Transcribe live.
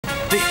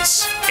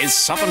This is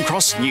Southern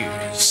Cross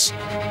News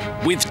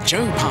with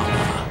Joe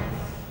Palmer.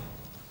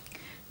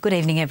 Good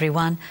evening,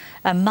 everyone.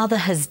 A mother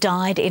has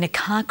died in a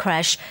car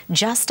crash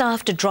just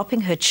after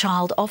dropping her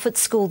child off at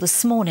school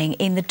this morning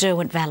in the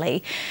Derwent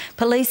Valley.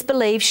 Police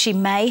believe she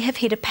may have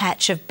hit a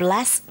patch of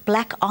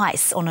black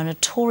ice on a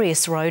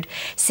notorious road,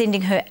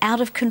 sending her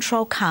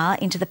out-of-control car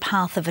into the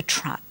path of a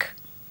truck.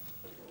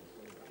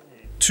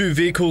 Two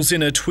vehicles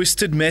in a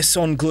twisted mess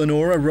on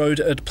Glenora Road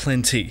at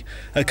Plenty.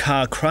 A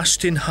car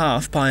crushed in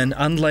half by an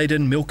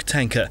unladen milk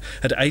tanker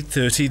at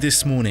 8:30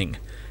 this morning.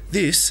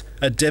 This,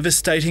 a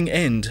devastating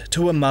end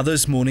to a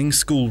mother's morning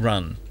school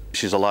run.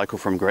 She's a local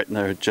from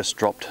Gretna who just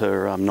dropped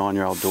her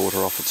 9-year-old daughter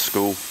off at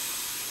school.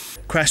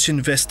 Crash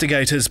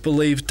investigators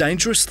believe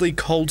dangerously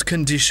cold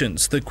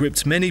conditions that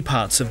gripped many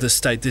parts of the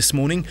state this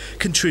morning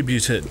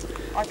contributed.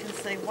 I can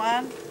see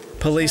one.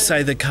 Police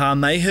say the car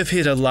may have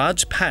hit a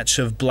large patch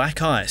of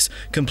black ice,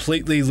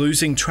 completely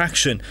losing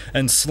traction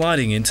and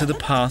sliding into the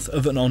path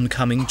of an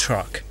oncoming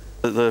truck.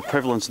 The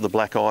prevalence of the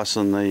black ice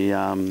in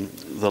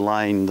the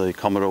lane the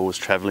Commodore was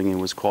travelling in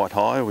was quite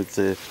high, with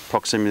the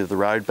proximity of the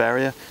road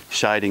barrier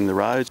shading the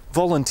road.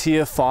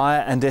 Volunteer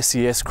fire and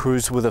SES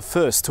crews were the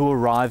first to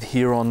arrive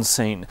here on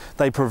scene.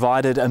 They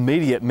provided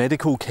immediate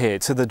medical care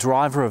to the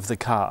driver of the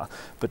car,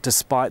 but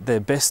despite their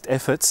best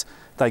efforts,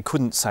 they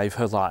couldn't save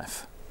her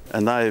life.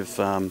 And they've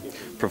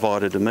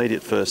provided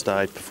immediate first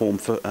aid,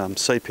 performed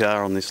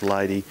CPR on this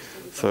lady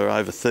for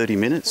over 30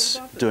 minutes,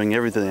 doing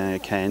everything they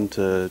can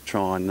to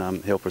try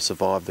and help her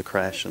survive the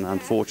crash. And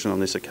unfortunately,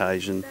 on this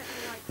occasion,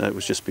 it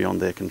was just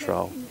beyond their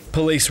control.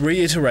 Police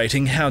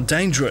reiterating how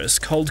dangerous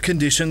cold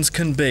conditions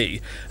can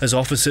be, as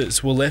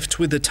officers were left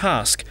with the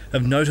task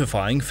of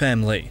notifying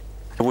family.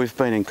 We've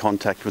been in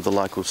contact with the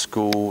local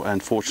school,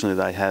 and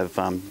fortunately they have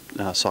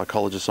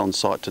psychologists on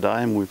site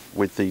today, and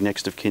with the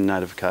next of kin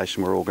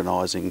notification we're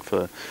organising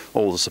for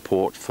all the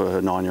support for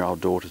her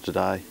 9-year-old daughter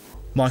today.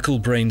 Michael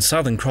Breen,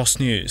 Southern Cross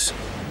News.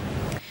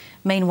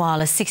 Meanwhile,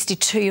 a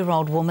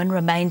 62-year-old woman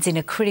remains in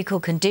a critical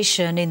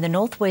condition in the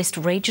Northwest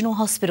Regional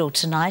Hospital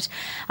tonight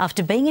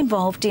after being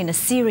involved in a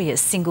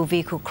serious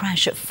single-vehicle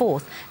crash at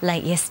Forth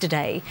late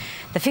yesterday.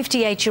 The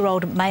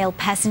 58-year-old male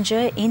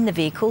passenger in the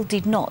vehicle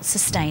did not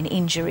sustain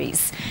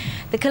injuries.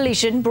 The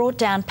collision brought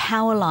down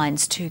power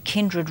lines to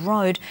Kindred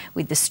Road,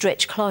 with the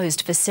stretch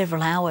closed for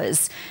several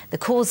hours. The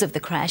cause of the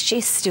crash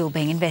is still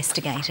being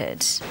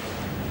investigated.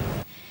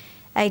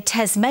 A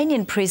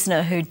Tasmanian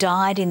prisoner who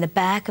died in the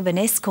back of an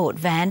escort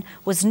van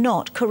was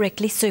not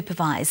correctly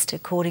supervised,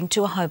 according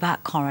to a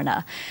Hobart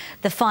coroner.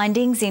 The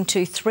findings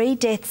into 3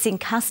 deaths in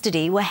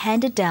custody were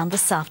handed down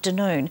this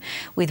afternoon,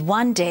 with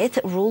 1 death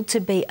ruled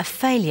to be a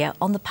failure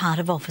on the part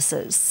of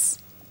officers.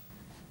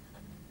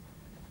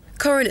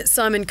 Coroner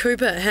Simon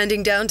Cooper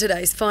handing down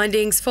today's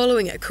findings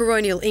following a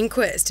coronial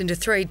inquest into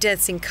 3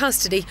 deaths in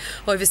custody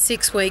over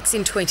 6 weeks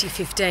in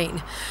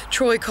 2015.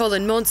 Troy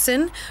Colin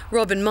Monson,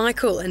 Robin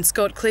Michael and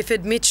Scott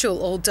Clifford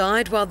Mitchell all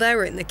died while they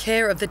were in the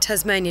care of the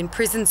Tasmanian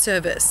Prison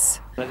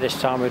Service. At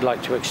this time we'd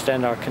like to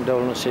extend our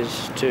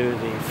condolences to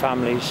the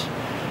families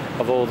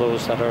of all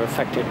those that are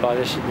affected by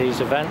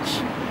these events.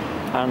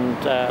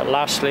 And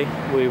lastly,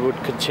 we would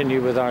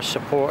continue with our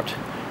support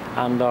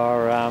and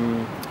our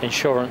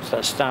insurance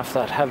that staff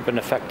that have been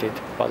affected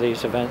by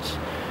these events,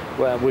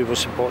 where we will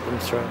support them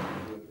through.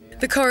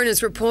 The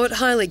coroner's report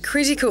highly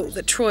critical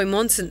that Troy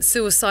Monson's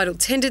suicidal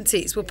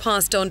tendencies were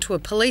passed on to a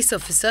police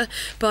officer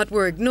but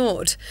were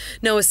ignored.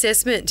 No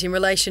assessment in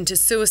relation to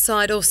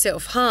suicide or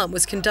self-harm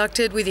was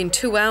conducted within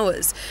 2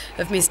 hours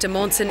of Mr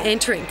Monson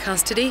entering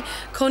custody,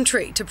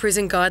 contrary to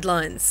prison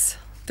guidelines.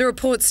 The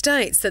report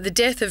states that the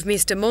death of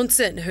Mr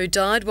Monson, who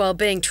died while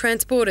being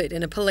transported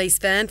in a police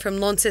van from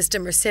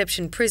Launceston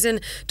Reception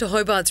Prison to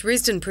Hobart's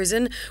Risdon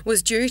Prison,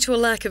 was due to a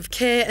lack of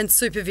care and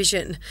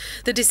supervision.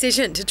 The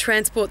decision to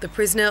transport the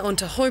prisoner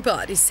onto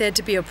Hobart is said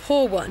to be a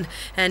poor one,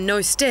 and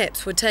no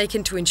steps were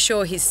taken to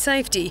ensure his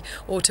safety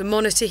or to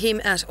monitor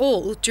him at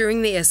all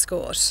during the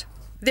escort.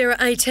 There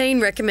are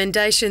 18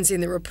 recommendations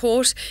in the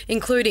report,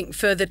 including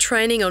further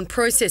training on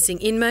processing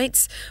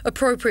inmates,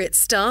 appropriate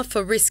staff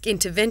for risk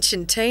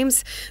intervention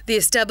teams, the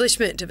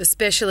establishment of a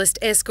specialist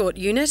escort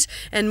unit,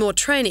 and more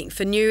training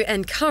for new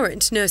and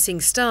current nursing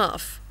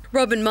staff.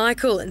 Robin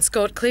Michael and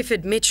Scott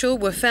Clifford Mitchell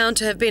were found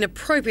to have been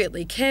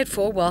appropriately cared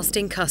for whilst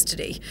in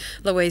custody.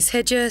 Louise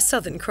Hedger,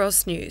 Southern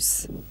Cross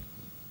News.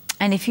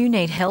 And if you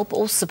need help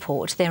or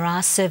support, there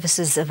are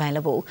services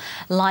available.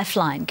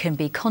 Lifeline can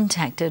be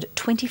contacted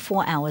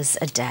 24 hours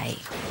a day.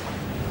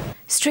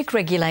 Strict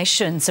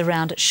regulations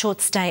around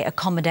short-stay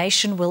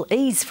accommodation will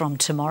ease from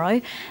tomorrow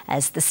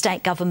as the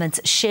state government's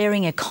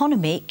sharing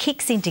economy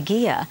kicks into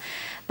gear.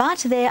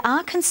 But there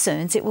are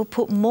concerns it will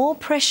put more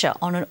pressure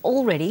on an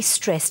already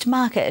stressed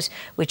market,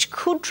 which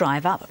could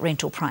drive up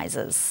rental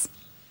prices.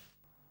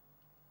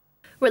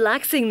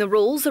 Relaxing the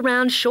rules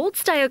around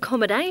short-stay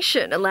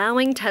accommodation,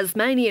 allowing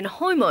Tasmanian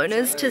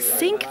homeowners to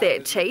sink their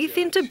teeth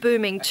into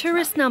booming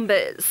tourist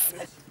numbers.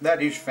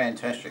 That is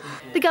fantastic.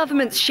 The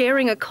government's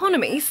sharing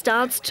economy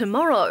starts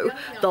tomorrow,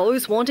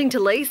 those wanting to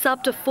lease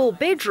up to 4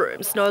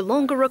 bedrooms no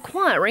longer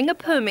requiring a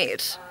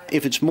permit.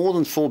 If it's more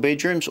than 4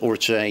 bedrooms or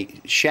it's a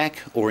shack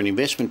or an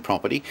investment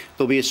property,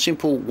 there'll be a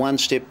simple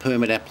one-step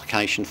permit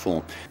application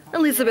form.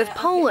 Elizabeth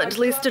Poland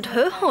listed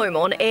her home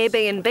on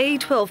Airbnb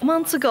 12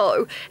 months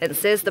ago and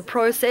says the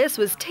process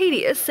was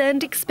tedious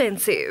and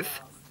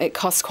expensive. It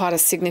costs quite a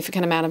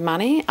significant amount of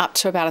money, up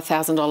to about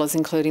 $1,000,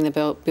 including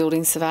the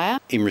building surveyor.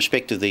 In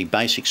respect of the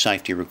basic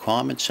safety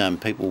requirements,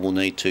 people will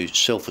need to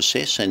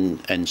self-assess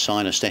and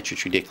sign a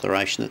statutory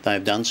declaration that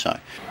they've done so.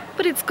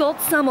 But it's got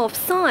some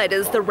offside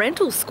as the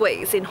rental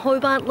squeeze in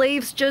Hobart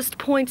leaves just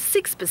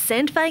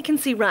 0.6%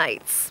 vacancy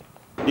rates.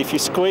 If you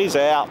squeeze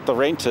out the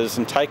renters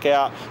and take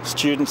out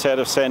students out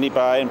of Sandy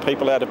Bay and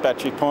people out of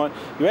Battery Point,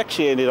 you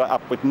actually end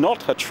up with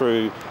not a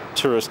true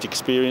tourist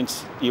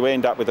experience, you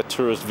end up with a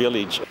tourist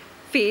village.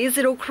 Fears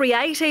it'll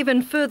create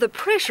even further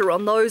pressure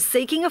on those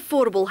seeking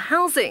affordable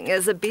housing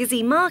as a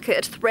busy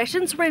market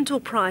threatens rental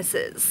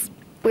prices.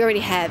 We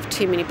already have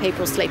too many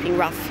people sleeping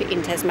rough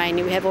in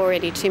Tasmania. We have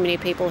already too many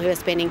people who are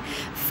spending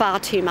far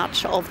too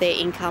much of their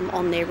income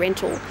on their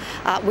rental.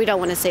 We don't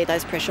want to see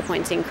those pressure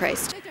points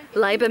increased.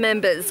 Labor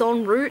members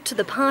en route to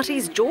the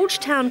party's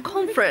Georgetown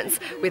conference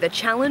with a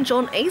challenge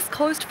on East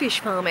Coast fish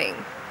farming.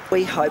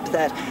 We hope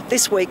that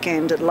this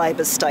weekend at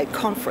Labor's state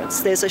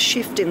conference there's a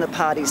shift in the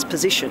party's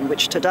position,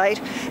 which to date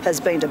has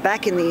been to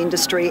back in the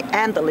industry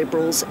and the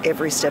Liberals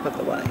every step of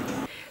the way.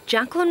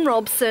 Jacqueline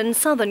Robson,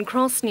 Southern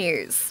Cross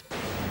News.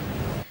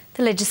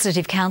 The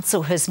Legislative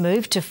Council has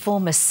moved to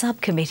form a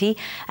subcommittee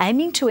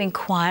aiming to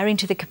inquire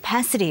into the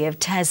capacity of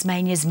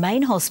Tasmania's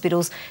main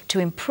hospitals to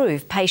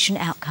improve patient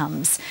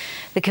outcomes.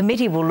 The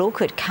committee will look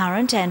at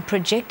current and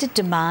projected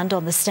demand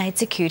on the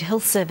state's acute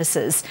health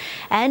services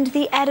and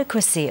the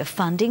adequacy of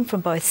funding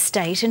from both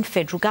state and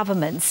federal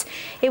governments.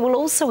 It will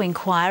also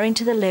inquire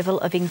into the level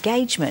of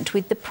engagement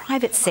with the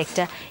private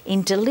sector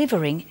in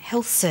delivering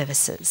health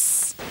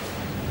services.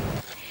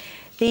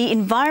 The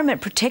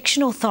Environment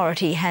Protection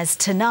Authority has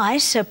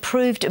tonight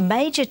approved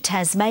major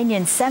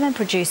Tasmanian salmon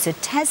producer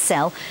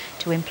Tassal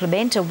to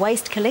implement a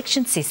waste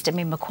collection system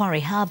in Macquarie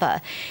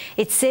Harbour.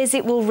 It says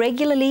it will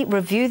regularly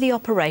review the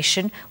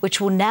operation, which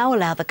will now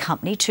allow the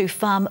company to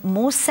farm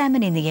more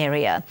salmon in the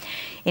area.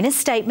 In a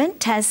statement,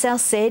 Tassal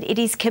said it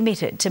is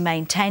committed to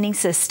maintaining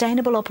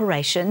sustainable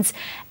operations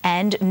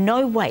and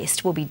no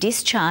waste will be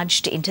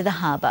discharged into the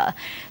harbour.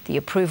 The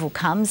approval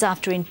comes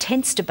after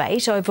intense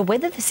debate over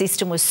whether the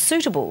system was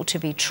suitable to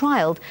be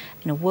trialled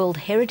in a World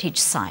Heritage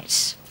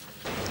Site.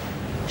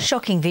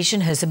 Shocking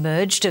vision has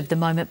emerged of the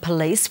moment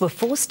police were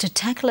forced to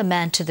tackle a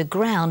man to the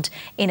ground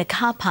in a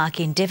car park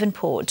in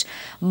Devonport.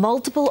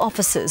 Multiple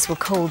officers were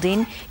called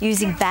in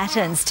using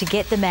batons to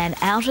get the man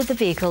out of the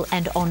vehicle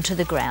and onto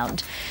the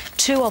ground.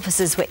 2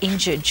 officers were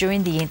injured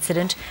during the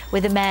incident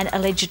where the man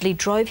allegedly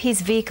drove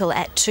his vehicle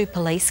at 2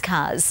 police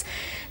cars.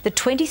 The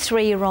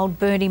 23-year-old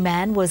Burnie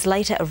man was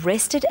later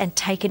arrested and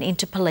taken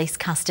into police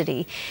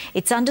custody.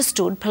 It's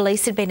understood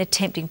police had been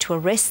attempting to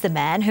arrest the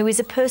man, who is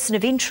a person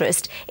of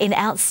interest in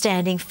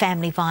outstanding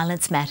family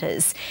violence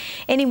matters.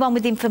 Anyone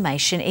with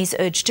information is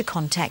urged to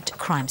contact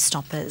Crime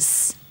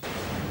Stoppers.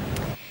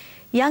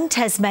 Young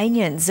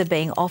Tasmanians are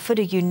being offered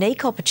a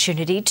unique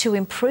opportunity to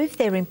improve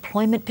their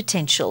employment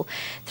potential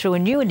through a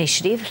new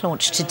initiative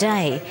launched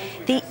today.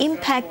 The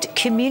Impact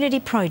Community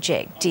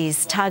Project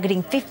is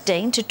targeting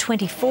 15 to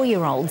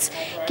 24-year-olds,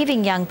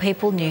 giving young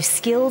people new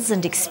skills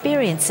and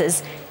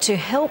experiences to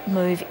help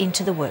move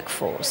into the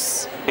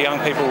workforce. Young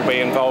people will be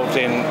involved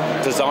in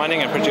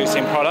designing and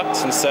producing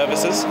products and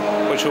services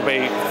which will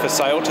be for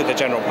sale to the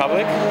general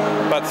public,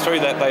 but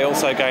through that they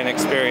also gain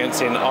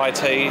experience in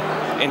IT,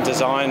 in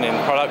design, in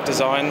product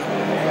design,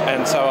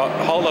 and so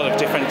a whole lot of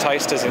different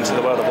tasters into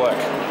the world of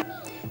work.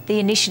 The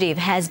initiative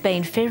has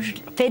been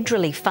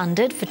federally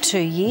funded for 2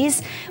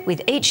 years,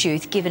 with each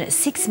youth given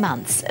 6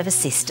 months of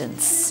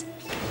assistance.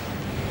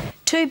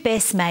 2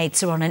 best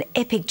mates are on an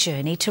epic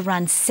journey to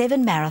run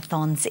 7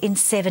 marathons in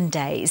 7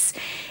 days.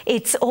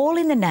 It's all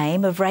in the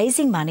name of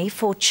raising money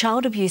for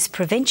child abuse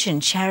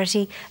prevention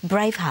charity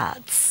Brave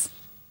Hearts.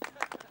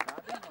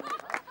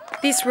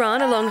 This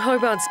run along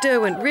Hobart's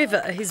Derwent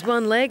River is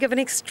one leg of an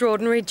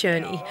extraordinary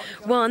journey,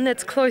 one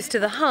that's close to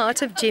the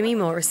heart of Jimmy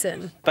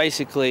Morrison.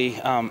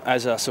 Basically,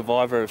 as a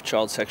survivor of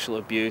child sexual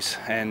abuse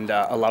and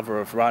a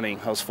lover of running,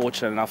 I was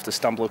fortunate enough to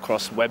stumble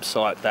across a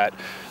website that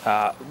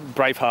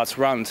Brave Hearts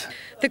runs.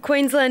 The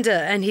Queenslander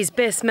and his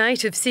best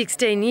mate of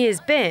 16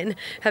 years, Ben,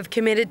 have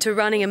committed to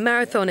running a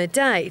marathon a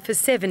day for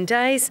 7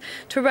 days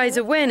to raise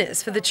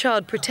awareness for the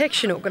child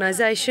protection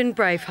organisation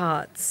Brave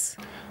Hearts.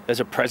 There's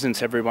a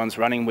presence everyone's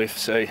running with,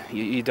 so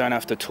you don't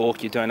have to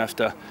talk, you don't have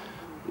to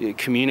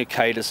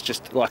communicate. It's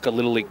just like a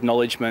little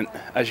acknowledgement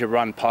as you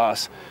run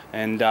past,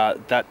 and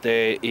that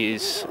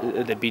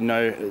there'd be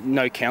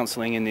no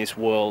counselling in this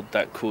world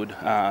that could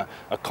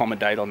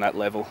accommodate on that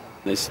level.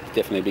 There's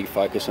definitely a big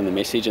focus on the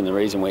message and the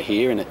reason we're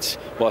here, and it's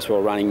whilst we're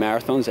all running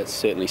marathons, that's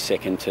certainly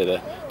second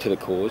to the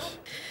cause.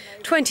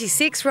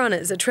 26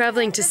 runners are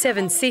travelling to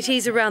 7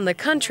 cities around the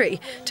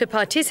country to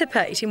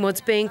participate in what's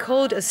being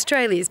called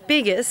Australia's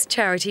biggest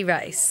charity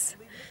race.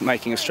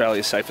 Making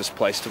Australia the safest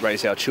place to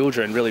raise our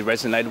children really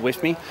resonated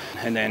with me,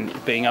 and then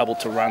being able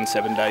to run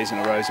 7 days in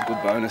a row is a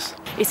good bonus.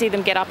 You see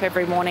them get up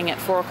every morning at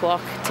 4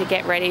 o'clock to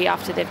get ready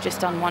after they've just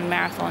done one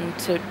marathon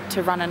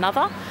to run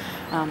another.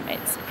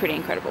 It's pretty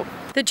incredible.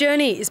 The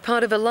journey is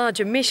part of a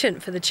larger mission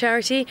for the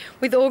charity,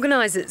 with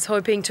organisers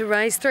hoping to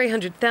raise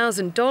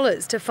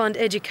 $300,000 to fund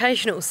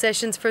educational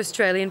sessions for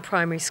Australian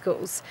primary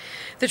schools.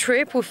 The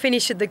trip will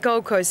finish at the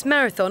Gold Coast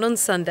Marathon on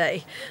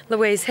Sunday.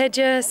 Louise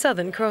Hedger,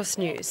 Southern Cross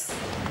News.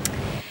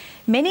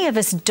 Many of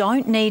us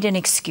don't need an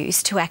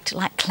excuse to act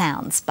like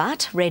clowns,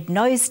 but Red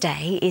Nose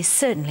Day is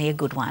certainly a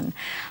good one.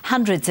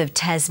 Hundreds of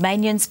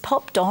Tasmanians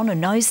popped on a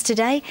nose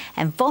today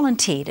and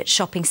volunteered at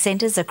shopping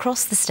centres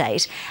across the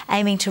state,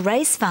 aiming to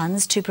raise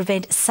funds to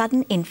prevent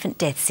sudden infant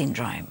death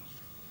syndrome.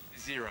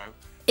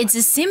 It's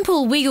a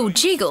simple wiggle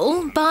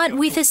jiggle, but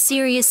with a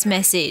serious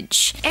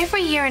message.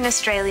 Every year in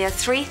Australia,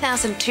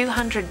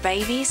 3,200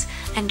 babies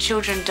and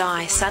children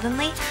die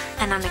suddenly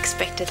and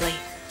unexpectedly.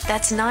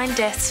 That's 9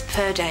 deaths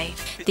per day.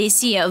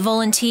 This year,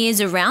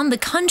 volunteers around the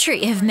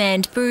country have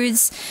manned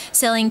booths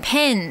selling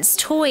pens,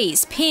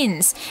 toys,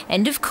 pins,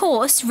 and of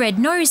course, red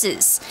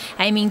noses,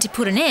 aiming to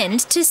put an end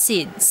to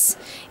SIDS.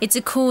 It's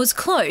a cause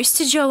close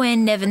to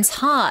Joanne Nevin's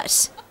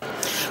heart.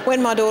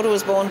 When my daughter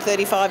was born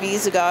 35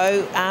 years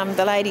ago,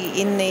 the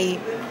lady in the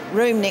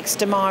room next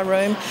to my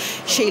room,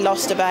 she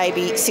lost a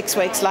baby 6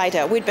 weeks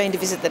later. We'd been to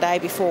visit the day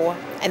before,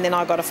 and then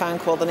I got a phone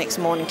call the next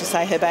morning to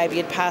say her baby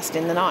had passed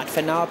in the night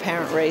for no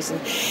apparent reason.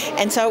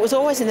 And so it was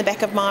always in the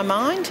back of my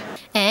mind.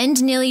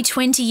 And nearly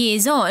 20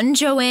 years on,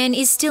 Joanne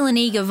is still an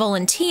eager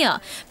volunteer,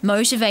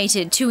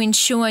 motivated to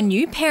ensure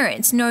new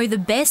parents know the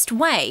best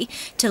way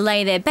to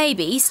lay their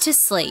babies to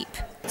sleep.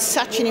 It's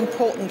such an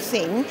important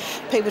thing.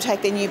 People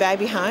take their new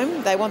baby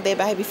home, they want their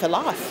baby for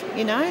life,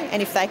 you know,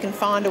 and if they can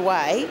find a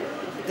way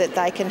that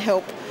they can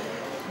help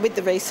with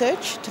the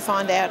research to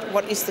find out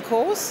what is the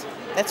cause,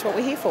 that's what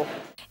we're here for.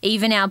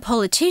 Even our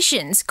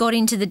politicians got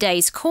into the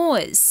day's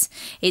cause.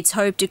 It's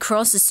hoped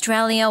across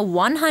Australia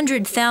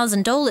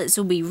 $100,000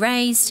 will be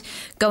raised,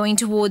 going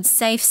towards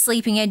safe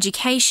sleeping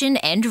education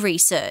and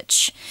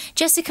research.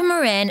 Jessica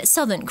Moran,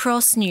 Southern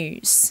Cross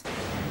News.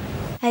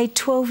 A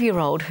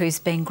 12-year-old who's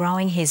been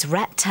growing his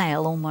rat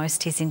tail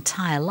almost his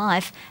entire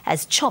life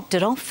has chopped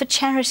it off for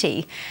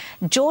charity.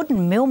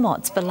 Jordan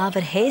Milmott's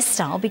beloved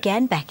hairstyle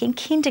began back in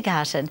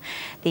kindergarten,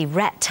 the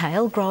rat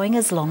tail growing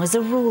as long as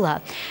a ruler.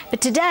 But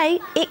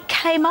today it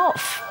came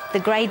off. The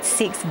grade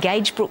 6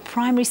 Gagebrook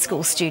Primary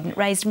School student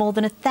raised more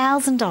than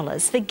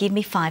 $1,000 for Give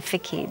Me 5 for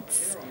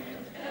Kids.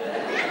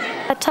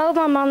 I told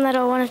my mum that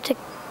I wanted to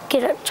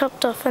get it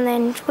chopped off, and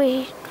then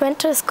we went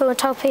to school and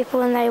told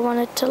people, and they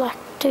wanted to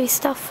do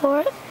stuff for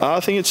it. I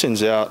think it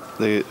sends out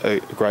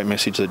a great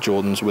message that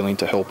Jordan's willing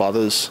to help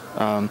others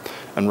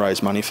and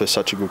raise money for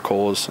such a good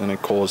cause, and a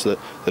cause that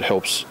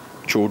helps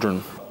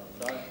children.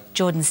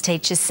 Jordan's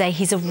teachers say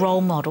he's a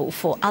role model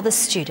for other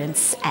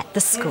students at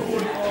the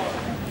school.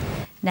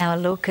 Now a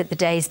look at the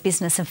day's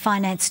business and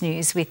finance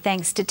news with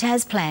thanks to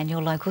Tasplan,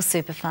 your local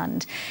super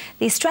fund.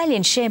 The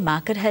Australian share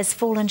market has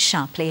fallen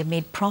sharply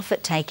amid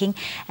profit-taking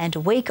and a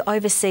weak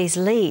overseas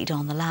lead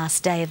on the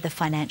last day of the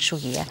financial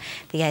year.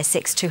 The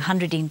ASX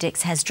 200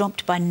 index has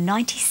dropped by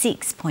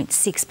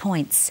 96.6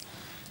 points.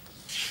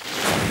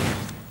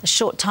 A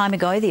short time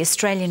ago, the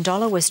Australian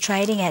dollar was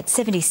trading at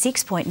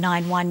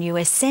 76.91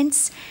 US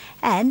cents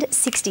and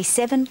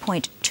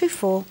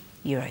 67.24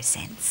 euro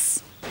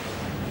cents.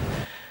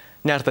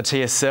 Now to the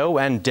TSL,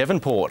 and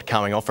Devonport,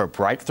 coming off a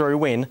breakthrough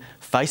win,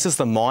 faces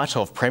the might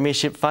of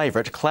premiership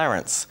favourite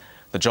Clarence.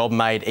 The job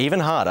made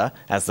even harder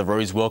as the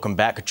Roos welcome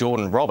back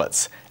Jordan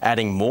Roberts,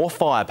 adding more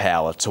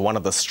firepower to one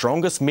of the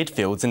strongest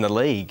midfields in the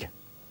league.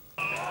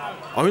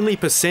 Only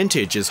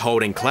percentage is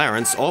holding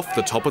Clarence off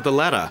the top of the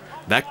ladder.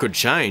 That could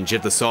change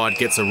if the side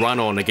gets a run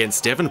on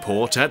against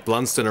Devonport at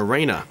Blunston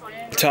Arena.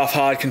 Tough,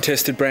 hard,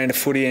 contested brand of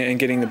footy and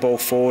getting the ball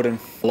forward and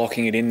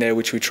locking it in there,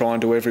 which we try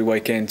and do every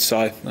weekend.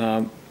 So,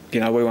 we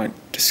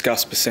won't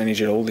discuss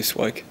percentage at all this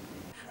week.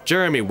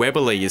 Jeremy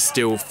Webberley is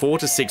still 4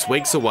 to 6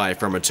 weeks away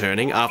from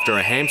returning after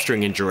a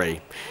hamstring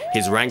injury.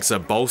 His ranks are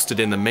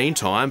bolstered in the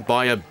meantime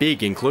by a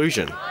big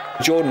inclusion.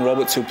 Jordan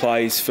Roberts will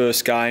play his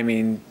first game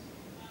in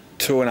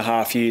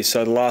 2.5 years.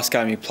 So the last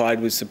game he played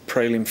was the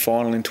prelim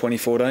final in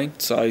 2014.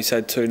 So he's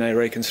had 2 knee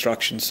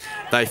reconstructions.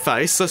 They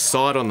face a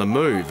side on the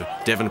move.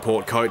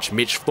 Devonport coach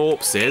Mitch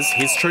Thorpe says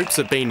his troops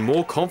have been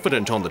more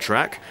confident on the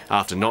track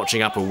after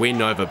notching up a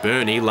win over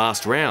Burnie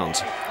last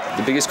round.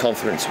 The biggest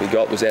confidence we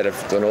got was out of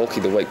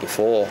Glenorchy the week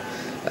before.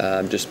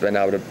 Just being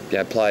able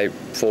to play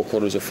 4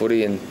 quarters of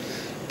footy and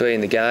be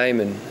in the game,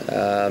 and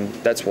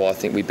that's why I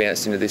think we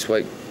bounced into this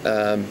week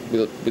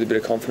with a bit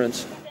of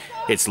confidence.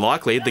 It's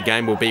likely the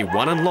game will be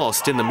won and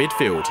lost in the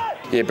midfield.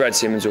 Yeah, Brad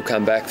Simmons will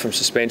come back from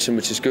suspension,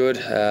 which is good.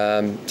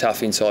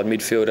 Tough inside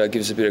midfielder,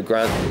 gives a bit of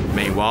grunt.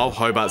 Meanwhile,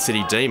 Hobart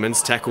City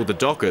Demons tackled the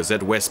Dockers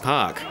at West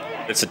Park.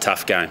 It's a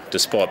tough game,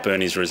 despite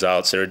Burnie's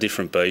results. They're a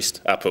different beast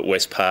up at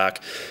West Park.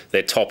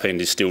 Their top end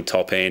is still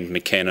top end.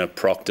 McKenna,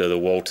 Proctor, the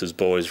Walters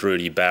boys,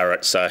 Rudy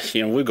Barrett. So,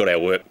 we've got our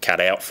work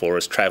cut out for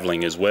us,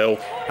 travelling as well.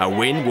 A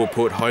win will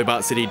put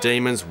Hobart City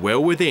Demons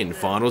well within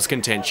finals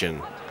contention.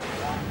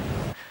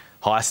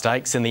 High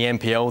stakes in the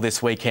NPL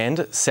this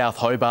weekend. South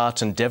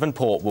Hobart and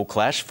Devonport will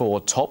clash for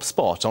top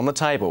spot on the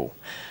table.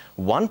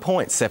 1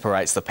 point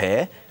separates the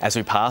pair as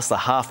we pass the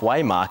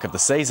halfway mark of the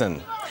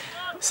season.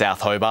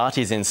 South Hobart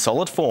is in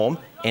solid form,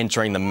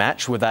 entering the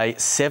match with a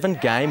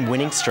 7-game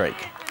winning streak.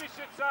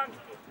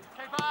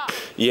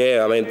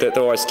 Yeah, I mean, they're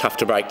always tough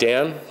to break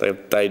down.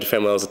 They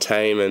defend well as a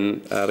team,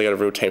 and they've got a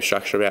real team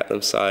structure about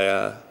them.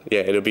 So, yeah,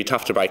 it'll be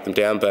tough to break them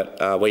down,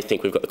 but we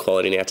think we've got the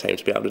quality in our team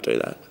to be able to do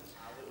that.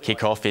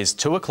 Kick-off is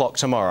 2 o'clock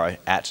tomorrow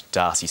at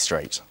Darcy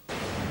Street.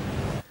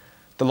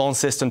 The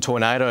Launceston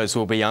Tornadoes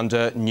will be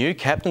under new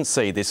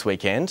captaincy this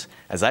weekend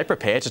as they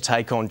prepare to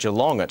take on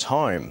Geelong at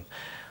home.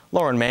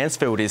 Lauren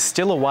Mansfield is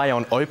still away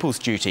on Opal's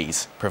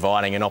duties,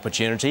 providing an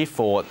opportunity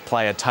for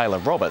player Taylor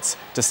Roberts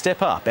to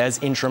step up as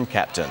interim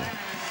captain.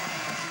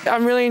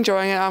 I'm really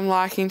enjoying it. I'm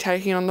liking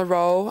taking on the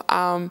role.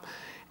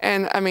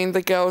 And I mean,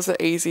 the girls are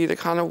easy to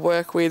kind of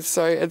work with,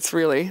 so it's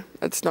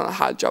not a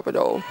hard job at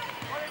all.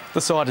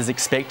 The side is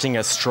expecting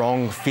a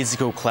strong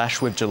physical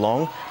clash with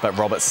Geelong, but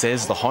Roberts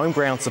says the home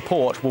ground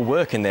support will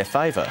work in their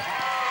favour.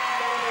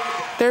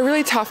 They're a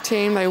really tough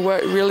team. They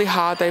work really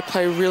hard. They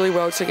play really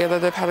well together.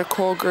 They've had a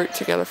core group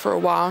together for a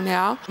while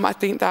now. I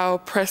think they'll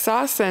press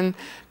us and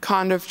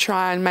kind of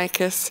try and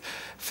make us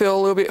feel a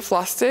little bit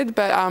flustered,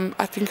 but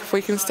I think if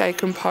we can stay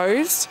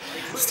composed,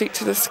 stick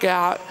to the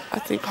scout, I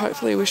think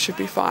hopefully we should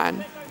be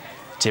fine.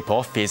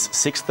 Tip-off is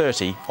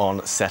 6:30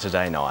 on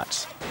Saturday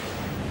night.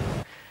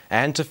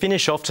 And to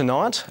finish off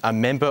tonight, a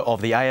member of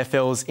the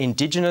AFL's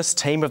Indigenous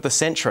Team of the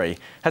Century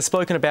has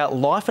spoken about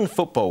life and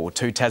football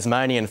to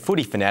Tasmanian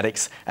footy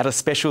fanatics at a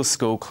special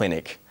school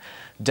clinic.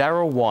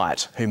 Darryl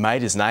White, who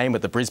made his name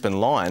with the Brisbane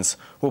Lions,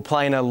 will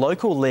play in a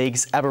local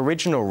league's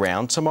Aboriginal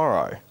round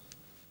tomorrow.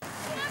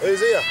 Who's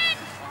here?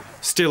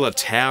 Still a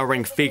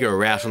towering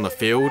figure out on the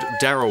field,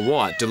 Darryl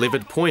White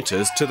delivered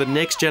pointers to the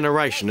next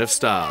generation of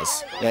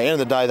stars. At the end of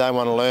the day, they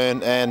want to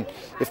learn, and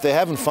if they're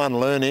having fun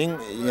learning,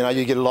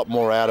 you get a lot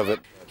more out of it.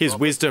 His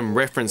wisdom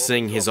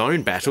referencing his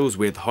own battles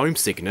with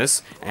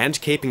homesickness and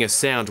keeping a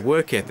sound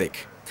work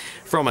ethic.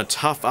 From a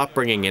tough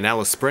upbringing in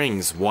Alice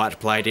Springs, White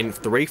played in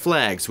 3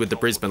 flags with the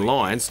Brisbane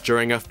Lions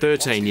during a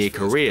 13-year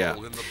career.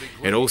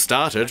 It all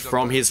started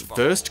from his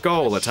first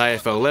goal at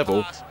AFL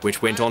level,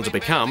 which went on to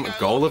become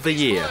Goal of the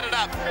Year.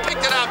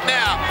 Picked it up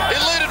now,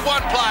 eluded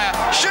one player,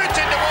 shoots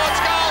in towards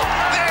goal,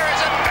 there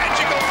is a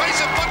magical piece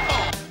of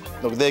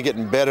football. Look, they're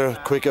getting better,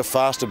 quicker,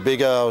 faster,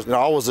 bigger.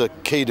 I was a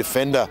key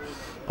defender.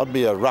 I'd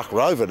be a ruck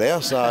rover now,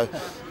 so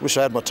wish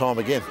I had my time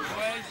again.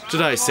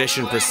 Today's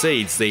session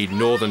precedes the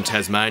Northern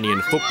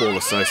Tasmanian Football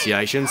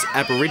Association's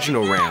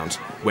Aboriginal round,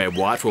 where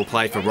White will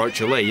play for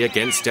Rochalee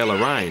against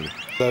Deloraine.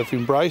 They've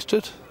embraced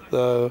it.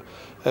 They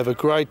have a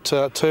great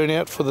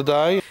turnout for the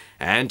day.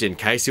 And in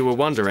case you were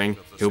wondering,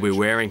 he'll be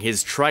wearing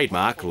his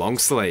trademark long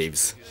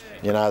sleeves.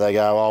 They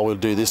go, oh, we'll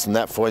do this and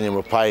that for you and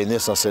we'll pay in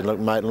this. I said, look,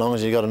 mate, as long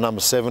as you got a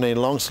number 17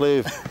 long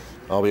sleeve,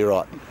 I'll be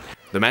right.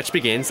 The match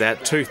begins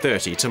at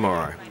 2:30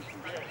 tomorrow.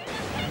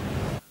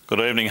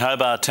 Good evening,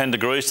 Hobart, 10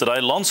 degrees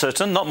today.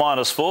 Launceston, not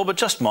 -4, but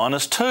just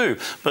 -2.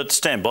 But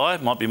stand by,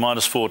 it might be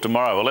 -4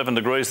 tomorrow. 11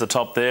 degrees the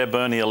top there,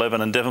 Burnie 11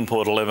 and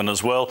Devonport 11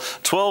 as well.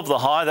 12 the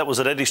high, that was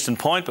at Eddystone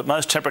Point, but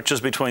most temperatures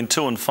between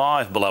 2 and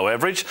 5 below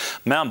average.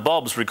 Mount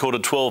Bob's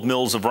recorded 12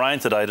 mils of rain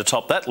today to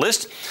top that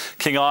list.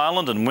 King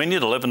Island and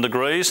Wynyard 11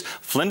 degrees.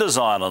 Flinders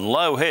Island,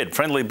 Low Head,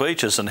 Friendly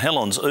Beaches and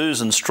Helens, Ouse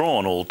and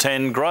Strawn all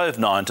 10. Grove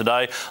 9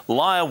 today.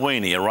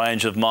 Lyawini, a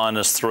range of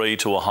 -3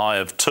 to a high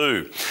of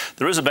 2.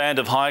 There is a band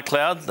of high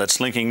cloud that's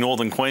linking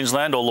northern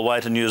Queensland all the way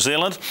to New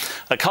Zealand.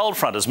 A cold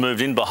front has moved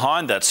in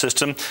behind that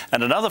system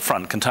and another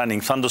front containing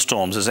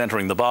thunderstorms is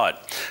entering the Bight.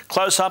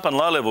 Close up and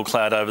low level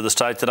cloud over the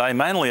state today,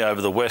 mainly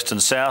over the west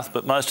and south,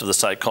 but most of the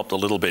state copped a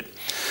little bit.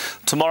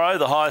 Tomorrow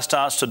the high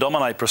starts to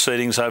dominate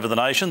proceedings over the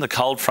nation. The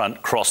cold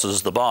front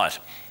crosses the Bight.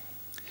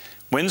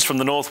 Winds from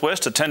the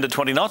northwest at 10 to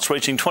 20 knots,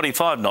 reaching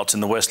 25 knots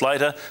in the west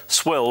later,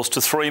 swells to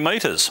 3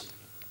 metres.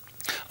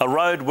 A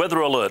road weather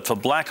alert for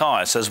black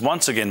ice has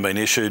once again been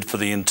issued for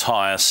the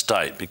entire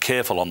state. Be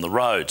careful on the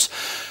roads.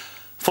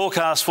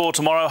 Forecast for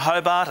tomorrow,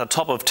 Hobart, a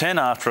top of 10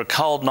 after a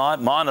cold night,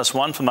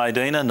 -1 for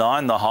Medina,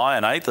 9 the high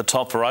and 8 the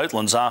top for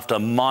Oatlands after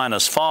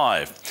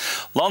 -5.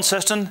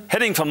 Launceston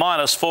heading for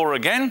 -4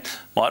 again,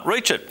 might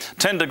reach it.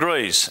 10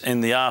 degrees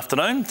in the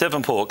afternoon.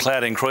 Devonport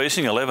cloud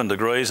increasing, 11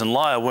 degrees and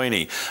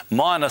Lyawini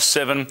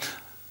 -7.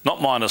 Not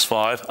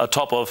 -5, a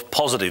top of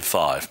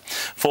 +5.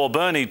 For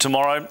Burnie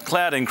tomorrow,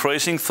 cloud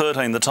increasing,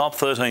 13 the top,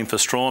 13 for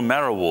Strawn,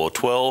 Marrawar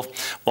 12,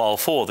 while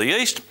for the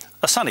east,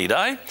 A sunny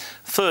day,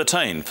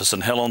 13 for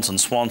St Helens and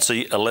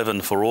Swansea,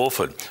 11 for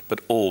Orford, but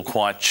all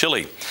quite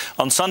chilly.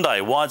 On Sunday,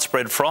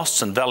 widespread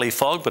frosts and valley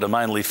fog, but a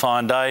mainly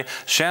fine day.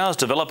 Showers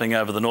developing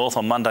over the north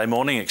on Monday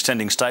morning,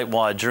 extending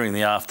statewide during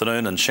the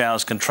afternoon, and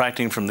showers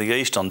contracting from the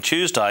east on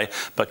Tuesday,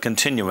 but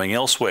continuing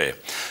elsewhere.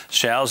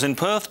 Showers in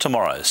Perth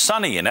tomorrow,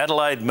 sunny in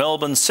Adelaide,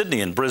 Melbourne,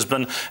 Sydney and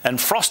Brisbane,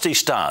 and frosty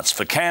starts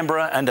for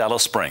Canberra and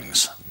Alice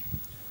Springs.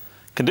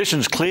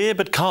 Conditions clear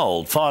but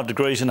cold. 5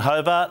 degrees in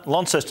Hobart,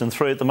 Launceston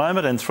 3 at the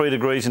moment and 3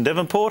 degrees in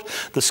Devonport.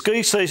 The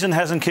ski season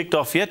hasn't kicked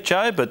off yet,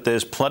 Jo, but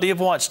there's plenty of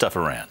white stuff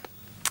around.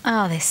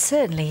 Oh, there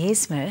certainly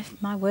is, Murph.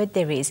 My word,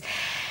 there is.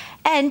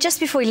 And just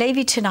before we leave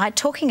you tonight,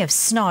 talking of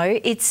snow,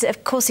 it's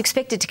of course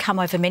expected to come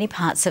over many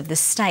parts of the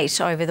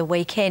state over the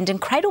weekend, and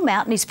Cradle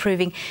Mountain is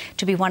proving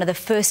to be one of the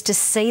first to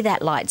see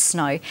that light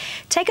snow.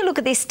 Take a look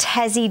at this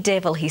Tassie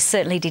devil. He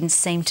certainly didn't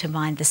seem to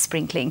mind the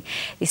sprinkling.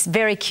 This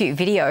very cute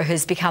video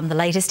has become the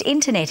latest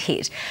internet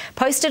hit.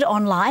 Posted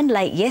online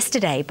late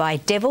yesterday by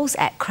Devils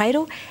at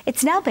Cradle,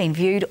 it's now been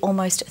viewed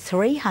almost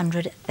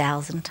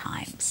 300,000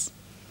 times.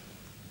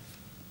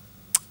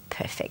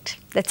 Perfect.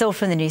 That's all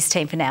from the news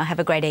team for now. Have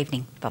a great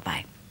evening.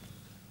 Bye-bye.